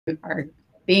are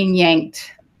being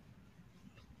yanked.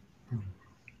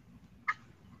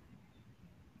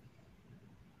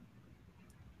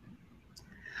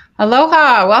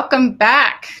 Aloha, welcome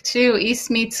back to East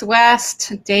Meets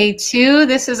West, day 2.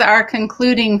 This is our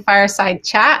concluding fireside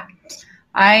chat.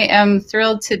 I am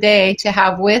thrilled today to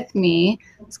have with me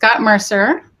Scott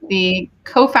Mercer, the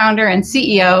co-founder and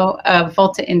CEO of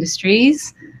Volta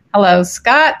Industries. Hello,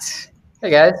 Scott. Hey,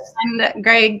 guys. And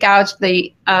Greg Gouge,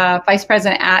 the vice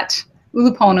president at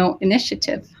Ulupono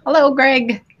Initiative. Hello,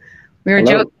 Greg. We were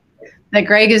joking that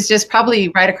Greg is just probably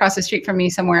right across the street from me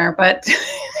somewhere, but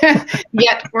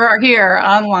yet we're here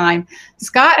online.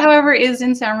 Scott, however, is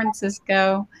in San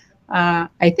Francisco.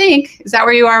 I think. Is that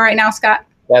where you are right now, Scott?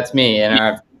 That's me in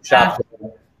our shop.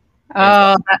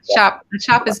 Oh, that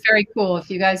shop is very cool. If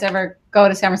you guys ever go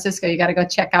to San Francisco, you got to go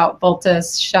check out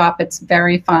Volta's shop. It's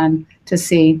very fun to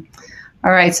see.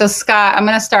 All right, so Scott, I'm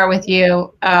going to start with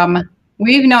you.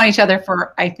 We've known each other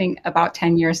for, I think, about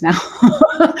 10 years now.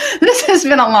 This has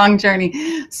been a long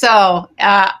journey. So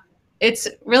it's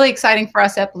really exciting for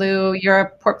us at Blue. You're a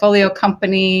portfolio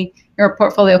company. You're a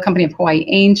portfolio company of Hawaii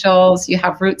Angels. You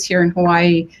have roots here in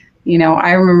Hawaii. You know,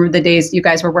 I remember the days you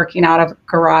guys were working out of a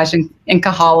garage in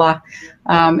Kahala.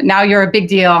 Now you're a big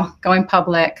deal, going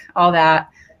public, all that.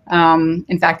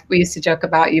 In fact, we used to joke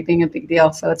about you being a big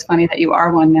deal, so it's funny that you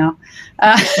are one now.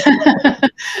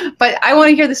 But I want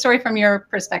to hear the story from your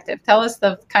perspective. Tell us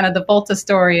the kind of the Volta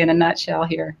story in a nutshell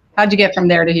here. How'd you get from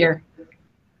there to here?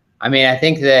 I mean, I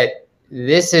think that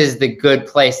this is the good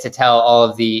place to tell all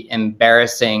of the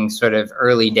embarrassing sort of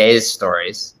early days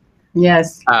stories.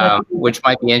 Yes. Which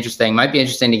might be interesting. Might be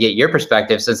interesting to get your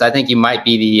perspective, since I think you might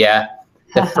be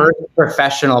the first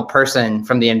professional person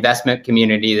from the investment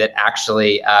community that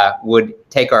actually would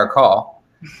take our call.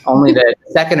 Only the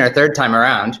second or third time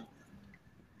around.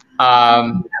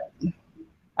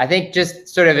 I think just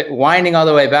sort of winding all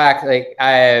the way back, like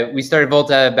we started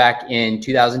Volta back in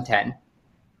 2010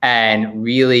 and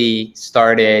really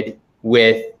started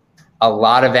with a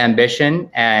lot of ambition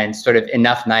and sort of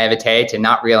enough naivete to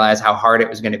not realize how hard it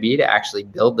was going to be to actually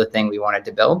build the thing we wanted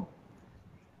to build.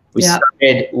 We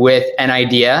started with an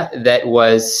idea that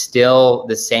was still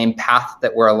the same path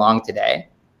that we're along today,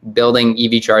 building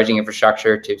EV charging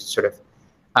infrastructure to sort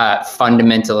of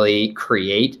fundamentally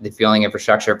create the fueling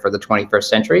infrastructure for the 21st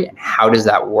century. And how does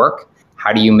that work?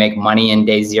 How do you make money in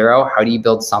day zero? How do you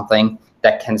build something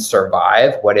that can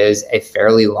survive what is a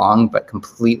fairly long but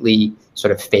completely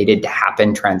sort of fated to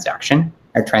happen transition?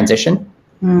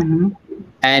 Mm-hmm.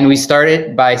 And we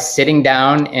started by sitting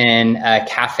down in a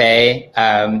cafe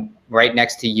right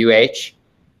next to UH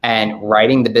and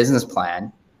writing the business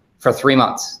plan for 3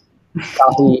 months.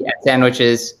 Coffee and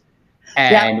sandwiches.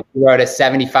 And we wrote a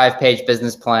 75-page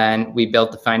business plan. We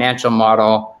built the financial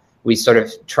model. We sort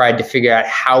of tried to figure out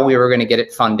how we were going to get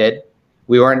it funded.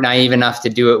 We weren't naive enough to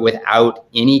do it without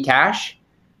any cash.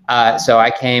 So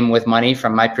I came with money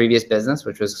from my previous business,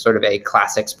 which was sort of a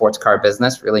classic sports car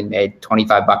business, really made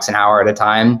 $25 an hour at a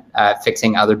time,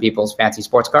 fixing other people's fancy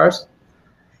sports cars.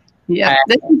 Yeah,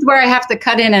 this is where I have to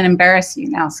cut in and embarrass you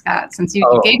now, Scott, since you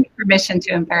gave me permission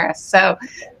to embarrass. So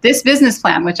this business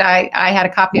plan, which I had a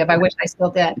copy of, I wish I still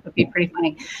did, would be pretty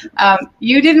funny.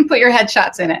 You didn't put your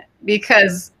headshots in it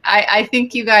because I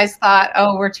think you guys thought,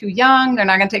 oh, we're too young, they're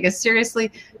not going to take us seriously.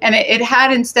 And it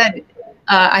had instead,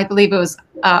 I believe it was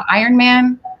Iron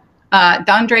Man,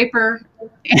 Don Draper,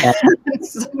 and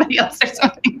somebody else or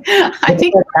something. I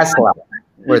think Tesla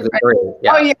were the three.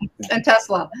 Yeah. Oh, yeah, and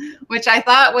Tesla, which I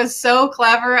thought was so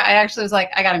clever. I actually was like,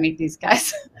 I got to meet these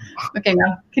guys. Okay,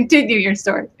 now continue your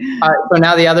story. So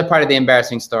now the other part of the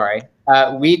embarrassing story.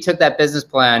 We took that business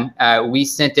plan. We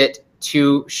sent it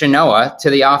to Chenoa, to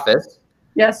the office.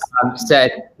 Yes.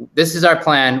 Said, this is our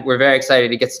plan. We're very excited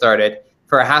to get started.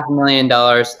 For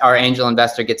 $500,000, our angel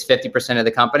investor gets 50% of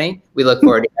the company. We look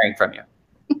forward to hearing from you.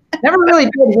 Never really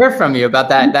did hear from you about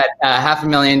that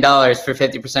 $500,000 for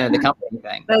 50% of the company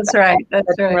thing. That's right. That's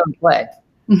right. Really play.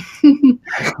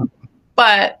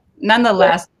 But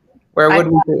nonetheless, where would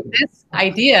we be? This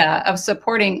idea of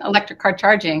supporting electric car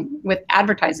charging with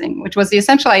advertising, which was the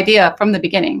essential idea from the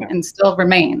beginning and still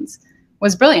remains,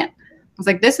 was brilliant. I was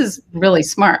like, this is really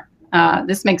smart.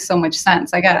 This makes so much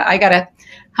sense. I gotta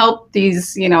help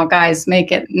these, guys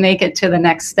make it to the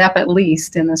next step, at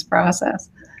least in this process.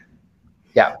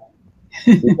 Yeah.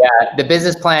 Yeah. The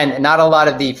business plan, not a lot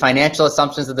of the financial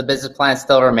assumptions of the business plan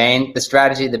still remain. The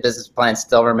strategy of the business plan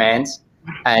still remains.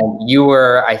 And you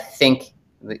were, I think,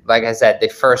 like I said, the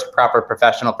first proper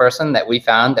professional person that we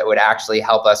found that would actually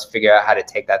help us figure out how to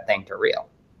take that thing to real.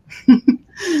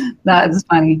 That's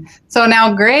funny. So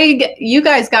now, Greg, you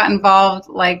guys got involved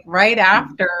like right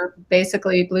after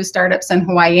basically Blue Startups and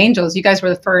Hawaii Angels. You guys were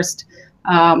the first,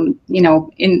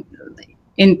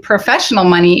 in professional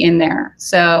money in there.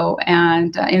 So,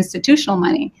 and institutional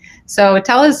money. So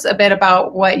tell us a bit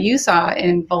about what you saw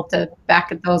in Volta back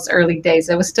at those early days.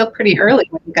 It was still pretty early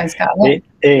when you guys got in.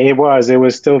 It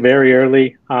was still very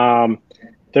early.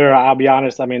 I'll be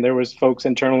honest, I mean, there was folks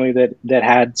internally that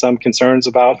had some concerns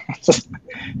about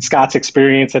Scott's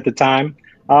experience at the time.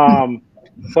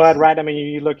 But right, I mean,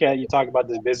 you talk about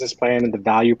the business plan and the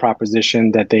value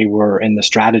proposition that they were, and the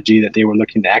strategy that they were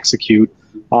looking to execute.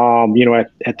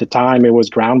 At the time, it was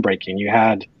groundbreaking. You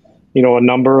had, a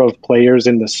number of players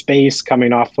in the space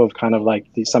coming off of kind of like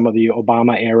some of the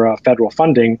Obama era federal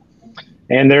funding,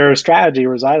 and their strategy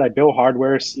was like build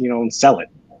hardware, and sell it,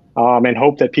 and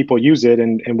hope that people use it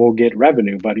and we'll get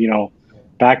revenue. But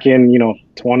back in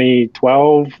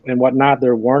 2012 and whatnot,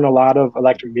 there weren't a lot of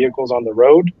electric vehicles on the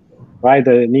road. Right,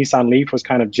 the Nissan Leaf was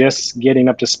kind of just getting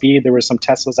up to speed. There were some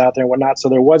Teslas out there and whatnot, so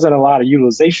there wasn't a lot of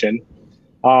utilization,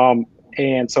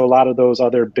 and so a lot of those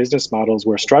other business models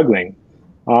were struggling.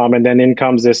 And then in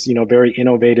comes this, very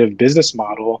innovative business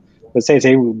model that says,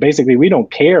 hey, basically, we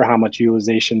don't care how much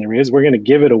utilization there is. We're going to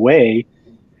give it away,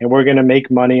 and we're going to make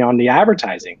money on the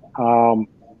advertising,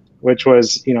 which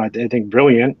was, I think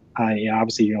brilliant.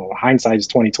 Obviously, hindsight is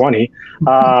 2020.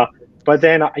 But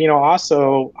then,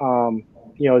 also,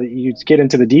 you get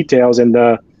into the details, and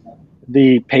the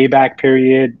payback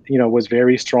period, was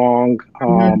very strong.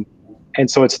 And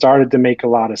so it started to make a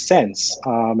lot of sense.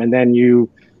 And then you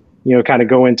kind of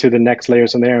go into the next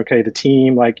layers from there. Okay, the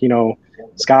team,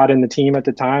 Scott and the team at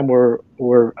the time were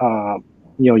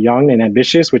young and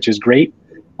ambitious, which is great.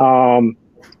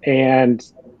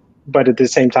 But at the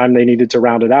same time, they needed to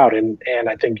round it out. And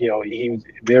I think, he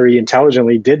very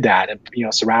intelligently did that, and,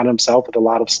 surround himself with a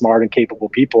lot of smart and capable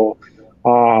people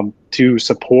to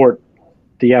support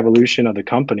the evolution of the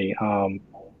company.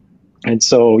 And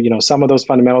so, some of those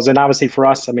fundamentals, and obviously for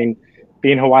us, I mean,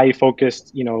 being Hawaii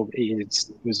focused,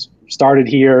 it was started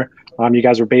here. You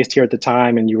guys were based here at the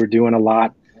time, and you were doing a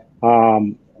lot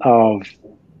of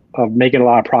making a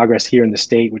lot of progress here in the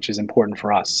state, which is important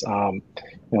for us.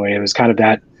 It was kind of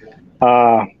that,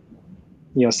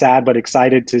 sad but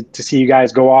excited to see you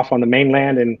guys go off on the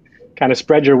mainland and kind of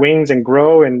spread your wings and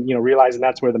grow, and realizing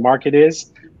that's where the market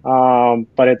is.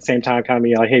 But at the same time, kind of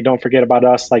be like, hey, don't forget about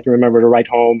us. Like, remember to write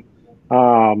home,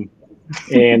 and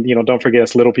don't forget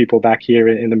us little people back here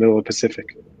in the middle of the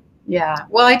Pacific. Yeah,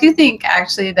 well, I do think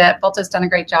actually that Volta's done a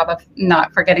great job of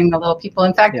not forgetting the little people.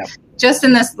 In fact, just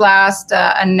in this last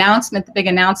announcement, the big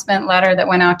announcement letter that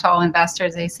went out to all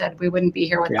investors, they said we wouldn't be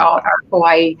here without our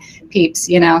Hawaii peeps,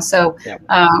 So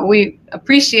we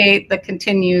appreciate the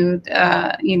continued,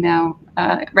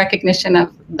 recognition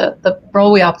of the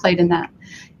role we all played in that.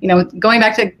 Going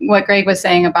back to what Greg was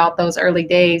saying about those early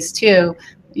days too,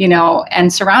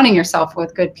 and surrounding yourself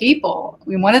with good people. I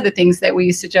mean, one of the things that we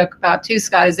used to joke about too,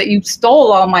 Scott, is that you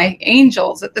stole all my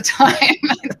angels at the time.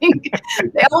 I think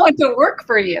they all went to work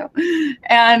for you.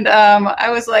 And I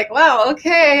was like, wow,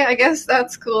 okay, I guess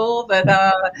that's cool. But,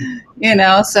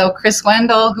 so Chris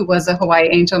Wendell, who was a Hawaii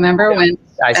Angel member,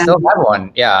 I still have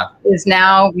one, is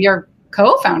now your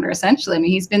co-founder, essentially. I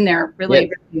mean, he's been there really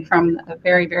from a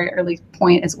very, very early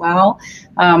point as well.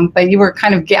 But you were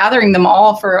kind of gathering them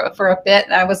all for a bit.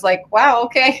 And I was like, wow,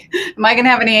 okay, am I going to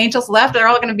have any angels left? They're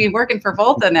all going to be working for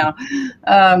Volta now.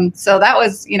 So that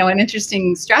was, an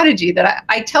interesting strategy that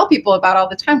I tell people about all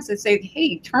the time. So they say,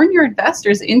 hey, turn your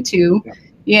investors into,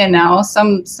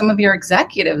 some of your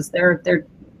executives. They're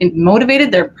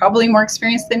motivated. They're probably more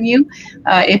experienced than you.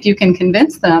 If you can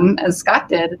convince them, as Scott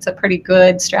did, it's a pretty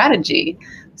good strategy.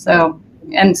 So,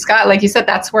 and Scott, like you said,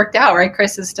 that's worked out, right?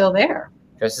 Chris is still there.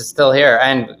 Chris is still here.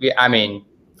 And I mean,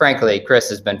 frankly, Chris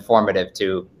has been formative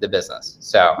to the business.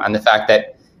 So, and the fact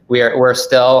that we're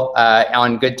still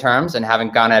on good terms and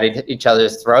haven't gone at each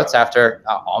other's throats after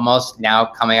almost now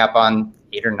coming up on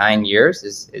 8 or 9 years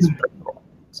is pretty cool.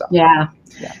 So, yeah.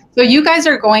 So you guys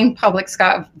are going public,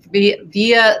 Scott,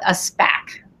 via a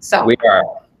SPAC. So we are.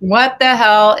 What the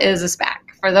hell is a SPAC?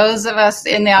 For those of us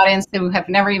in the audience who have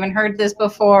never even heard this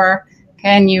before,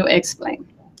 can you explain?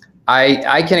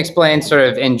 I can explain sort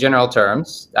of in general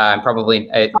terms. Probably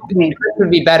it would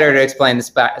be better to explain the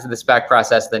SPAC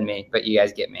process than me, but you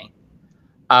guys get me.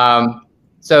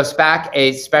 So SPAC,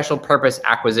 a special purpose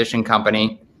acquisition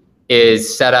company,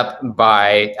 is set up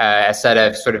by a set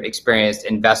of sort of experienced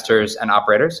investors and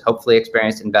operators, hopefully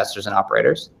experienced investors and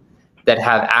operators, that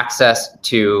have access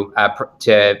to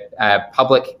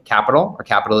public capital, or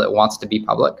capital that wants to be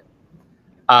public,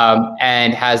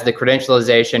 and has the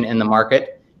credentialization in the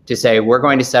market to say, we're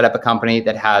going to set up a company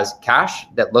that has cash,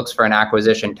 that looks for an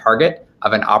acquisition target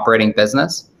of an operating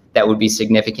business that would be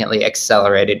significantly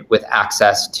accelerated with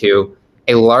access to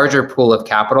a larger pool of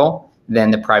capital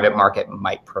than the private market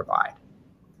might provide.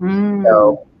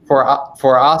 So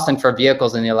for us and for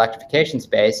vehicles in the electrification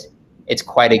space, it's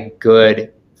quite a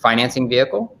good financing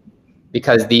vehicle,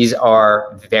 because these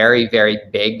are very, very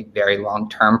big, very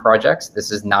long-term projects. This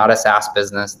is not a SaaS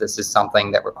business. This is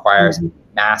something that requires a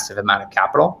massive amount of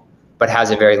capital, but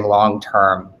has a very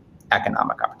long-term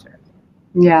economic opportunity.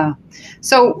 Yeah.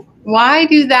 So why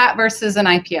do that versus an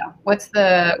IPO? What's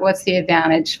the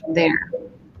advantage there?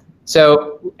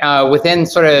 So within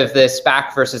sort of the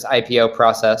SPAC versus IPO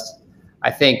process,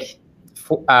 I think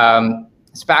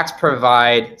SPACs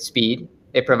provide speed.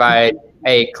 They provide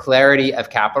a clarity of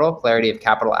capital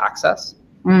access,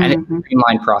 and it's a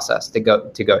streamlined process to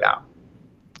go down.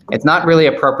 It's not really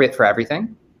appropriate for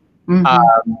everything.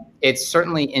 It's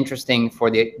certainly interesting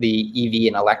for the EV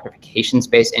and electrification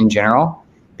space in general,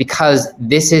 because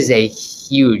this is a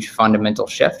huge fundamental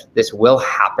shift. This will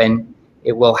happen.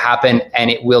 It will happen, and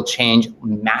it will change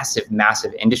massive,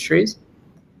 massive industries,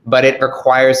 but it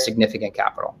requires significant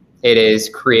capital. It is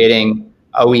creating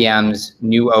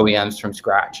new OEMs from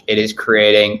scratch. It is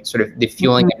creating sort of the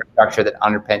fueling infrastructure that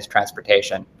underpins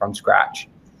transportation from scratch.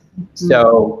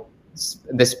 So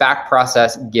the SPAC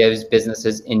process gives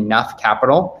businesses enough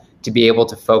capital to be able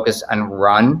to focus and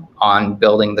run on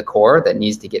building the core that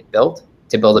needs to get built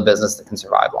to build a business that can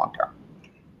survive long term.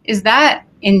 Is that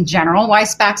in general why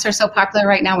SPACs are so popular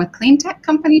right now with clean tech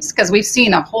companies? Because we've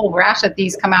seen a whole rash of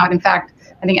these come out. In fact,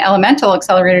 I think Elemental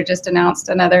Accelerator just announced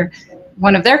another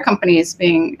one of their companies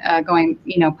being going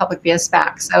public via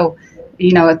SPAC. So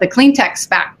the clean tech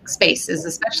SPAC space is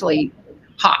especially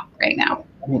hot right now.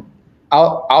 I mean,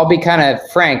 I'll be kind of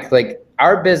frank. Like,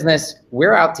 our business,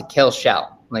 we're out to kill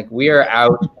Shell. Like, we are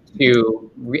out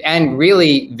to, and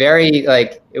really very,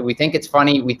 like, we think it's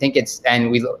funny. We think it's,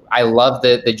 and I love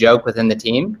the joke within the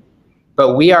team,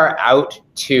 but we are out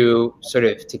to sort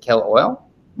of to kill oil.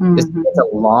 This is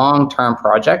a long-term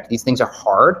project. These things are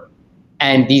hard.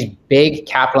 And these big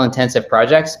capital-intensive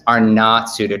projects are not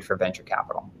suited for venture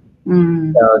capital.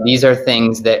 So these are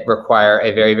things that require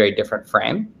a very, very different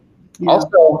frame. Yeah.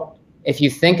 Also, if you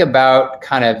think about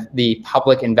kind of the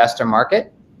public investor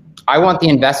market, I want the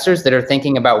investors that are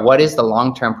thinking about what is the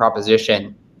long-term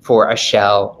proposition for a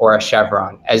Shell or a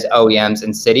Chevron as OEMs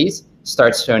and cities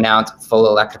starts to announce full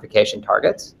electrification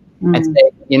targets and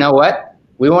say, you know what,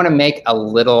 we want to make a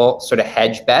little sort of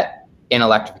hedge bet in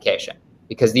electrification,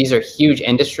 because these are huge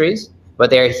industries,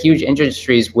 but they are huge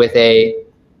industries with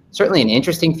certainly an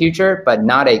interesting future, but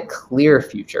not a clear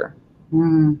future.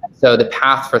 So the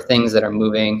path for things that are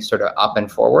moving sort of up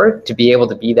and forward, to be able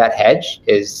to be that hedge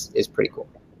is pretty cool.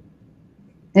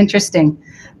 Interesting.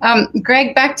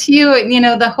 Greg, back to you.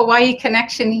 The Hawaii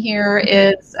connection here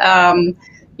is,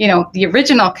 the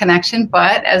original connection,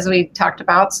 but as we talked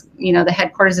about, the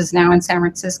headquarters is now in San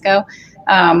Francisco.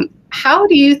 How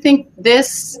do you think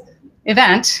this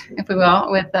event, if we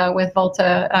will, with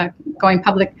Volta going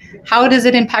public, how does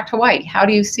it impact Hawaii? How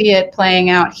do you see it playing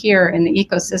out here in the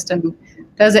ecosystem?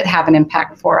 Does it have an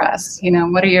impact for us?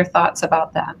 What are your thoughts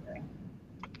about that?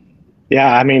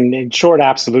 Yeah, I mean, in short,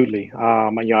 absolutely.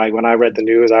 When I read the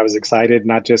news, I was excited,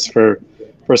 not just for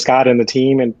Scott and the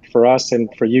team and for us and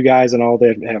for you guys and all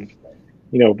that have,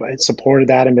 supported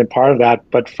that and been part of that,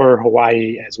 but for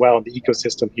Hawaii as well, the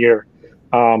ecosystem here.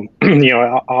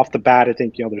 Off the bat, I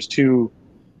think, there's two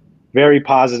very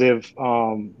positive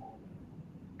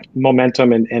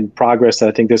momentum and progress that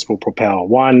I think this will propel.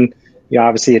 One,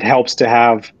 obviously it helps to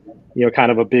have,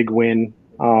 kind of a big win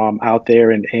out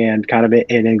there and kind of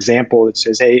an example that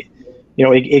says, hey,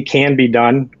 it can be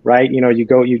done, right? You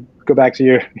go back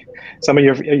to some of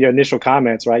your initial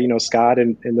comments, right? Scott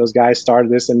and those guys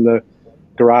started this in the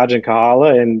garage in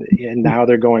Kahala, and now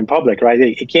they're going public, right?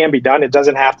 It can be done. It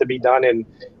doesn't have to be done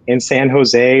in San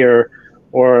Jose or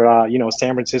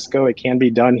San Francisco. It can be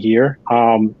done here.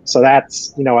 So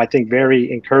that's, I think,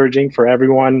 very encouraging for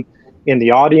everyone in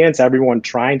the audience, everyone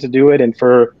trying to do it, and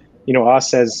for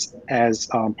us as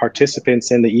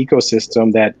participants in the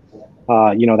ecosystem that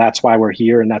that's why we're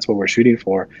here and that's what we're shooting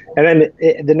for. And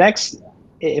then the next,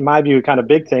 in my view, kind of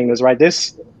big thing is, right,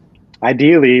 this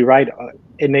ideally, right,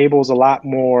 enables a lot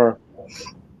more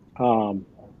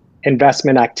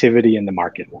investment activity in the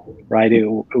market, right?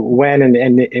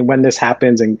 When this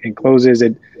happens and closes,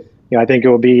 it, I think it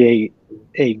will be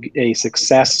a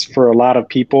success for a lot of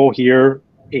people here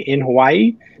in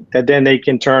Hawaii, that then they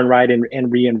can turn right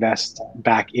and reinvest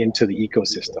back into the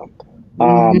ecosystem.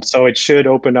 So it should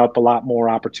open up a lot more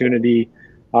opportunity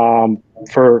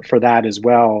for that as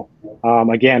well.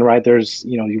 Again, right, there's,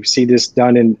 you see this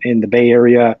done in the Bay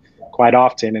Area quite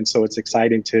often, and so it's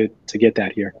exciting to get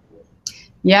that here.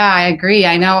 Yeah, I agree.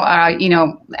 I know,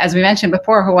 as we mentioned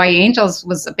before, Hawaii Angels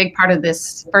was a big part of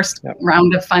this first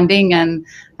round of funding, and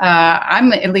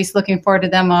I'm at least looking forward to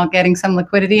them all getting some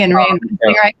liquidity and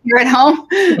reinvesting right here at home.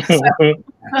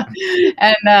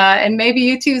 And maybe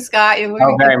you too, Scott.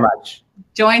 Very much.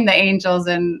 Join the Angels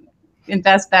and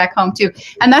invest back home too.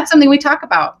 And that's something we talk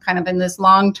about kind of in this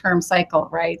long-term cycle,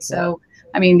 right? So,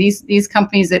 I mean, these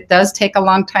companies, it does take a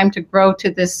long time to grow to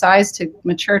this size, to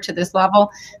mature to this level.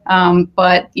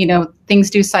 But, things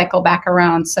do cycle back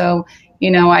around. So,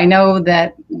 I know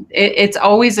that it's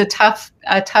always a tough,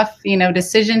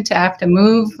 decision to have to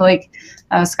move like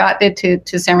Scott did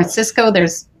to San Francisco.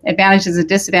 There's advantages and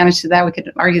disadvantages to that. We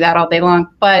could argue that all day long.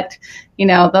 But,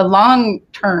 the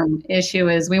long-term issue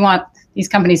is we want these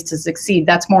companies to succeed.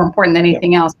 That's more important than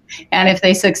anything else. And if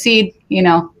they succeed,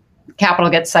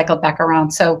 capital gets cycled back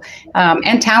around. So,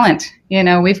 and talent,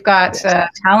 we've got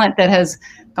talent that has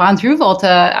gone through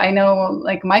Volta. I know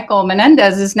like Michael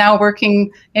Menendez is now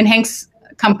working in Hank's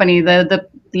company, the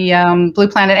Blue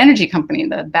Planet Energy company,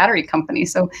 the battery company.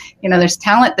 So, there's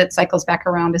talent that cycles back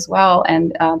around as well.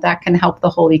 And that can help the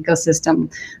whole ecosystem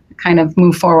kind of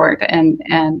move forward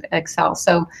and excel.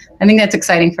 So I think that's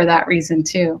exciting for that reason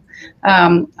too.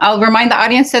 I'll remind the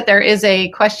audience that there is a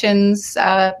questions,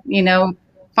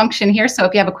 function here. So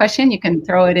if you have a question, you can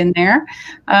throw it in there.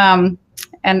 And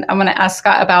I'm going to ask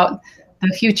Scott about the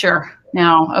future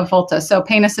now of Volta. So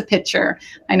paint us a picture.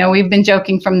 I know we've been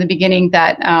joking from the beginning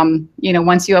that,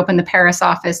 once you open the Paris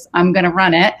office, I'm going to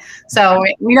run it. So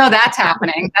we know that's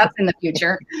happening. That's in the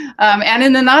future. And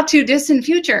in the not too distant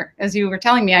future, as you were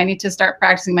telling me, I need to start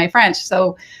practicing my French.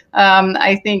 So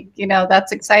I think,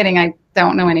 that's exciting. I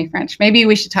don't know any French. Maybe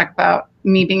we should talk about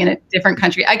me being in a different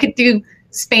country. I could do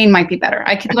Spain might be better.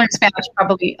 I could learn Spanish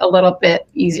probably a little bit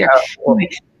easier.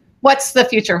 What's the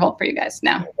future hold for you guys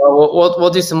now? Well, we'll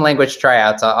do some language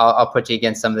tryouts. I'll put you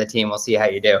against some of the team. We'll see how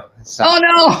you do. So. Oh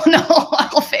no,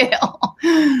 I'll fail.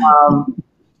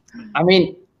 I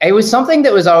mean, it was something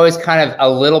that was always kind of a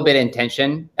little bit in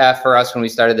tension for us when we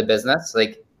started the business.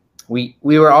 Like we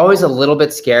were always a little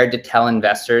bit scared to tell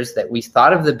investors that we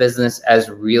thought of the business as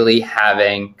really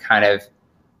having kind of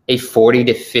a 40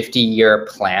 to 50 year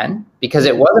plan, because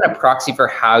it wasn't a proxy for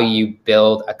how you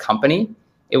build a company.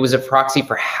 It was a proxy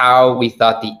for how we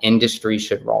thought the industry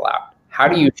should roll out. How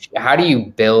do you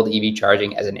build EV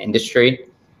charging as an industry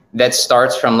that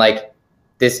starts from like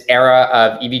this era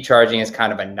of EV charging as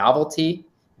kind of a novelty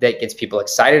that gets people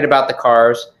excited about the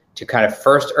cars, to kind of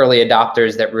first early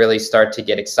adopters that really start to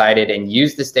get excited and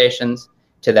use the stations,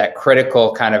 to that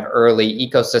critical kind of early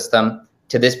ecosystem,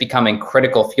 to this becoming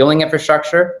critical fueling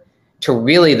infrastructure, to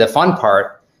really the fun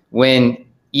part when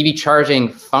EV charging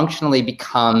functionally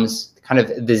becomes kind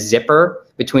of the zipper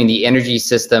between the energy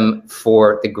system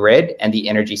for the grid and the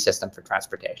energy system for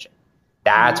transportation.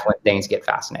 That's when things get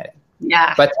fascinating.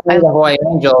 Yeah. But the Hawaii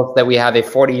Angels that we have a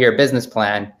 40-year business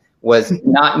plan was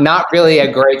not really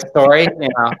a great story.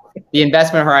 The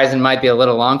investment horizon might be a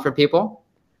little long for people.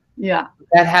 Yeah.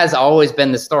 That has always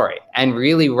been the story. And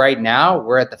really right now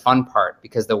we're at the fun part,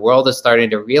 because the world is starting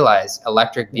to realize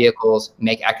electric vehicles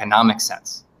make economic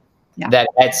sense. Yeah. That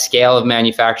at scale of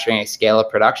manufacturing, at scale of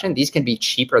production, these can be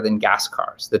cheaper than gas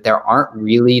cars, that there aren't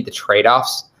really the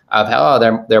trade-offs of,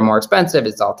 they're more expensive.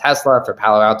 It's all Tesla for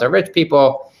Palo Alto rich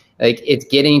people. Like, it's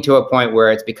getting to a point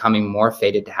where it's becoming more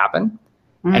fated to happen.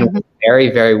 Mm-hmm. And we're very,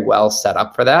 very well set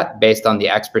up for that based on the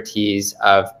expertise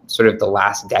of sort of the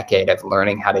last decade of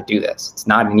learning how to do this. It's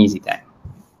not an easy thing.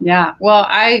 Yeah. Well,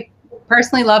 I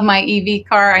personally love my EV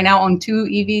car. I now own 2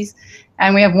 EVs.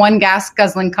 And we have 1 gas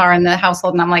guzzling car in the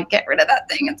household, and I'm like, get rid of that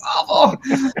thing. It's awful.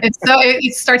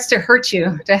 It starts to hurt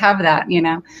you to have that,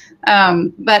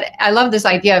 But I love this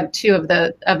idea too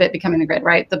of it becoming the grid,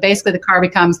 right? Basically the car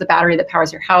becomes the battery that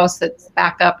powers your house, that's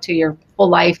back up to your full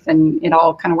life, and it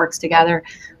all kind of works together.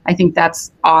 I think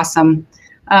that's awesome.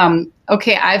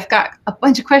 Okay, I've got a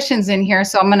bunch of questions in here,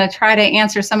 so I'm going to try to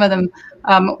answer some of them.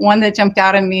 One that jumped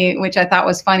out at me, which I thought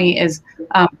was funny, is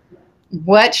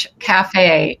which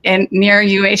cafe near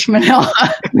UH Manila?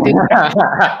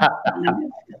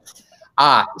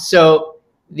 So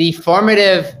the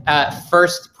formative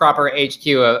first proper HQ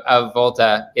of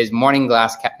Volta is Morning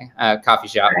Glass Coffee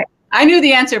Shop. Right. I knew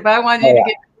the answer, but I wanted you to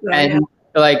get and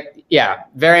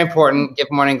very important. Give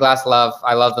Morning Glass love.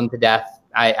 I love them to death.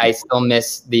 I still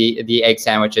miss the egg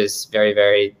sandwiches very,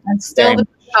 very. And still the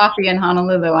best coffee in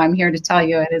Honolulu. I'm here to tell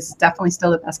you, it is definitely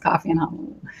still the best coffee in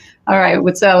Honolulu. All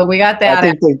right, so we got that.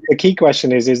 I think the key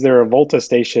question is there a Volta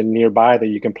station nearby that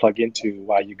you can plug into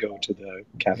while you go to the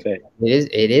cafe?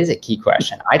 It is a key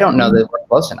question. I don't know that we're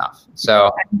close enough.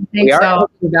 So we are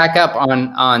looking back up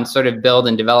on sort of build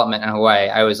and development in Hawaii.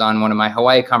 I was on one of my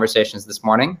Hawaii conversations this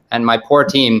morning, and my poor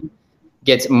team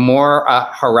gets more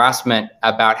harassment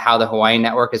about how the Hawaii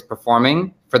network is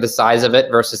performing for the size of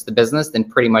it versus the business than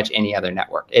pretty much any other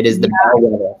network. It is the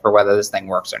bellwether for whether this thing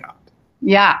works or not.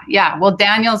 Yeah. Well,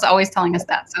 Daniel's always telling us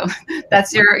that. So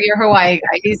that's your Hawaii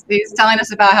guy. He's telling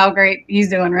us about how great he's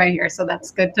doing right here. So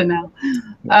that's good to know.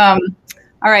 All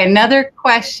right. Another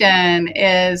question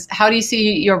is, how do you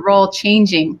see your role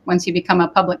changing once you become a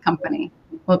public company?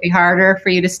 Will it be harder for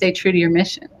you to stay true to your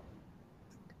mission?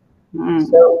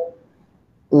 So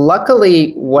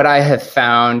luckily, what I have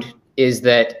found is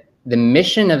that the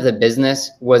mission of the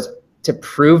business was to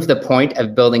prove the point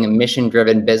of building a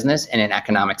mission-driven business in an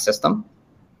economic system,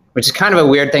 which is kind of a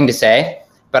weird thing to say,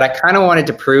 but I kind of wanted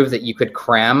to prove that you could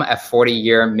cram a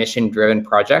 40-year mission-driven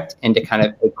project into kind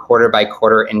of a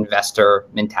quarter-by-quarter investor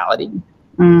mentality.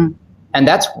 And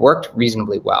that's worked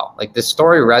reasonably well. Like, the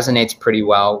story resonates pretty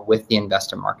well with the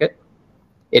investor market.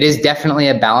 It is definitely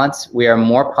a balance. We are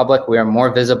more public, we are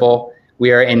more visible,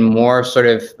 we are in more sort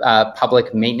of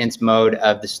public maintenance mode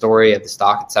of the story of the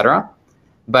stock, et cetera.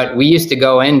 But we used to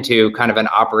go into kind of an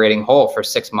operating hole for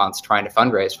 6 months trying to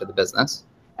fundraise for the business.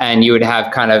 And you would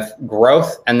have kind of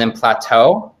growth and then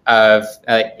plateau of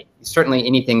certainly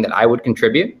anything that I would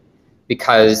contribute,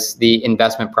 because the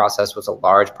investment process was a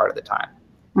large part of the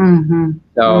time.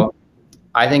 So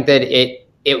I think that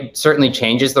it certainly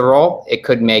changes the role. It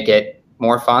could make it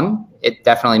more fun. It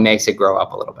definitely makes it grow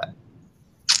up a little bit.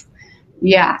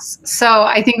 Yes. So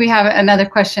I think we have another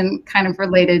question kind of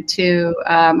related to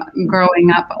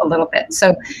growing up a little bit.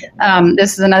 So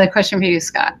this is another question for you,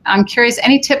 Scott. I'm curious,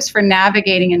 any tips for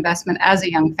navigating investment as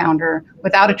a young founder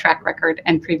without a track record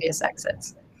and previous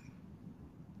exits?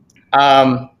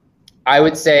 I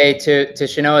would say to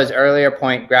Chenoa's earlier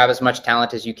point, grab as much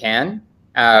talent as you can.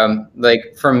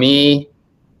 Like, for me,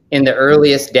 in the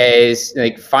earliest days,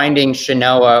 like, finding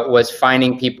Chenoa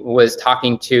was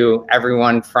talking to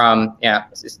everyone from,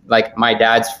 like my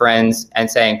dad's friends and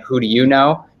saying, who do you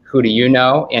know? Who do you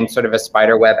know? And sort of a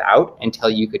spider web out until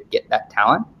you could get that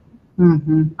talent.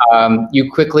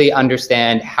 You quickly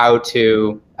understand how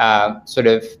to sort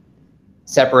of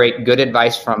separate good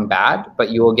advice from bad, but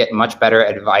you will get much better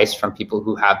advice from people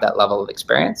who have that level of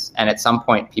experience. And at some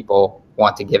point, people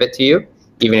want to give it to you,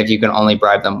 even if you can only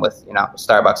bribe them with,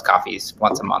 Starbucks coffees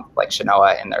once a month, like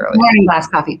Chenoa in the early Morning glass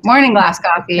coffee. Morning glass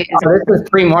coffee. This was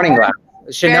pre-morning glass.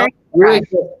 Chenoa really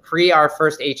pre our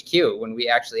first HQ when we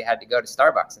actually had to go to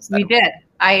Starbucks instead. We did.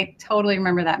 I totally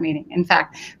remember that meeting. In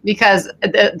fact, because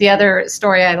the other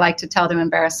story I like to tell to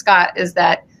embarrass Scott is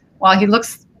that while he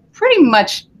looks pretty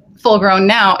much full grown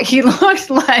now, he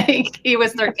looked like he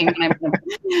was 13 when I met him.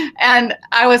 And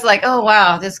I was like, oh,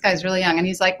 wow, this guy's really young. And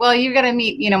he's like, well, you got to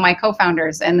meet, my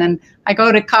co-founders. And then I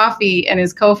go to coffee and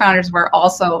his co-founders were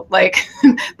also like,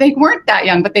 they weren't that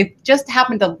young, but they just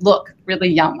happened to look really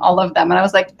young, all of them. And I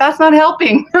was like, that's not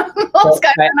helping. Those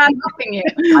guys are not helping you.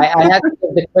 I had to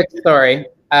give the quick story.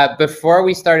 Before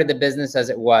we started the business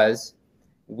as it was,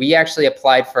 we actually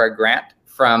applied for a grant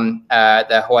from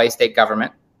the Hawaii state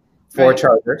government for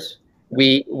chargers.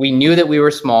 We knew that we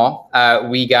were small.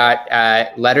 We got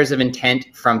letters of intent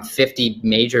from 50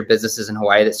 major businesses in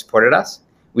Hawaii that supported us.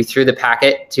 We threw the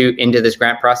packet into this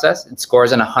grant process. It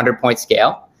scores on a 100-point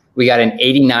scale. We got an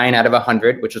 89 out of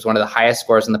 100, which was one of the highest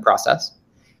scores in the process.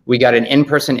 We got an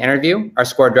in-person interview. Our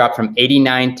score dropped from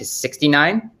 89 to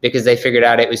 69 because they figured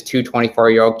out it was two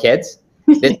 24-year-old kids.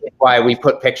 This is why we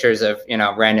put pictures of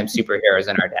random superheroes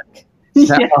in our deck.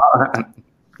 So,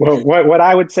 well, what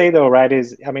I would say though, right,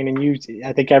 is,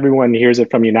 I think everyone hears it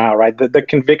from you now, right? The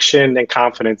conviction and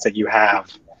confidence that you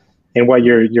have in what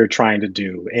you're trying to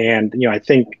do. And, I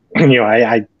think,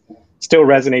 I still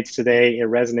resonates today. It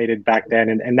resonated back then.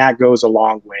 And that goes a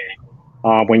long way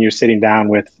when you're sitting down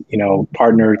with,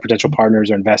 potential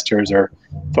partners or investors or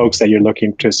folks that you're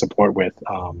looking to support with.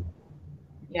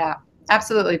 Yeah,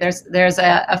 absolutely. There's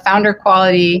a founder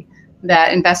quality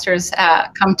that investors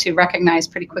come to recognize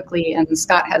pretty quickly, and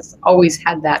Scott has always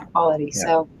had that quality. Yeah.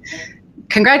 So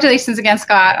congratulations again,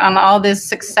 Scott, on all this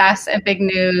success and big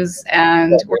news,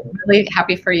 and we're really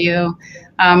happy for you.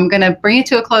 I'm going to bring it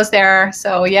to a close there.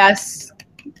 So yes,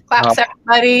 claps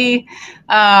everybody.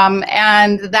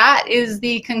 And that is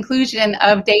the conclusion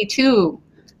of day 2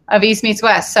 of East Meets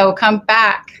West. So come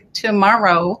back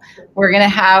tomorrow. We're going to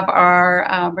have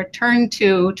our Return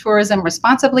to Tourism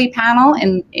Responsibly panel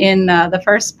in the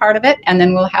first part of it. And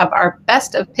then we'll have our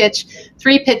best of pitch,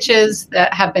 3 pitches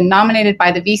that have been nominated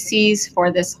by the VCs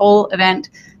for this whole event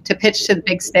to pitch to the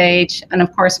big stage, and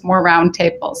of course, more round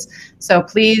tables. So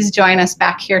please join us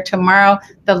back here tomorrow.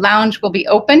 The lounge will be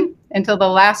open until the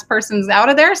last person's out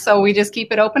of there. So we just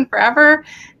keep it open forever.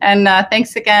 And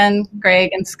thanks again,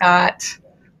 Greg and Scott.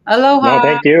 Aloha. No,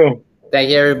 thank you. Thank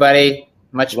you, everybody.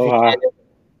 Much Aloha. appreciated.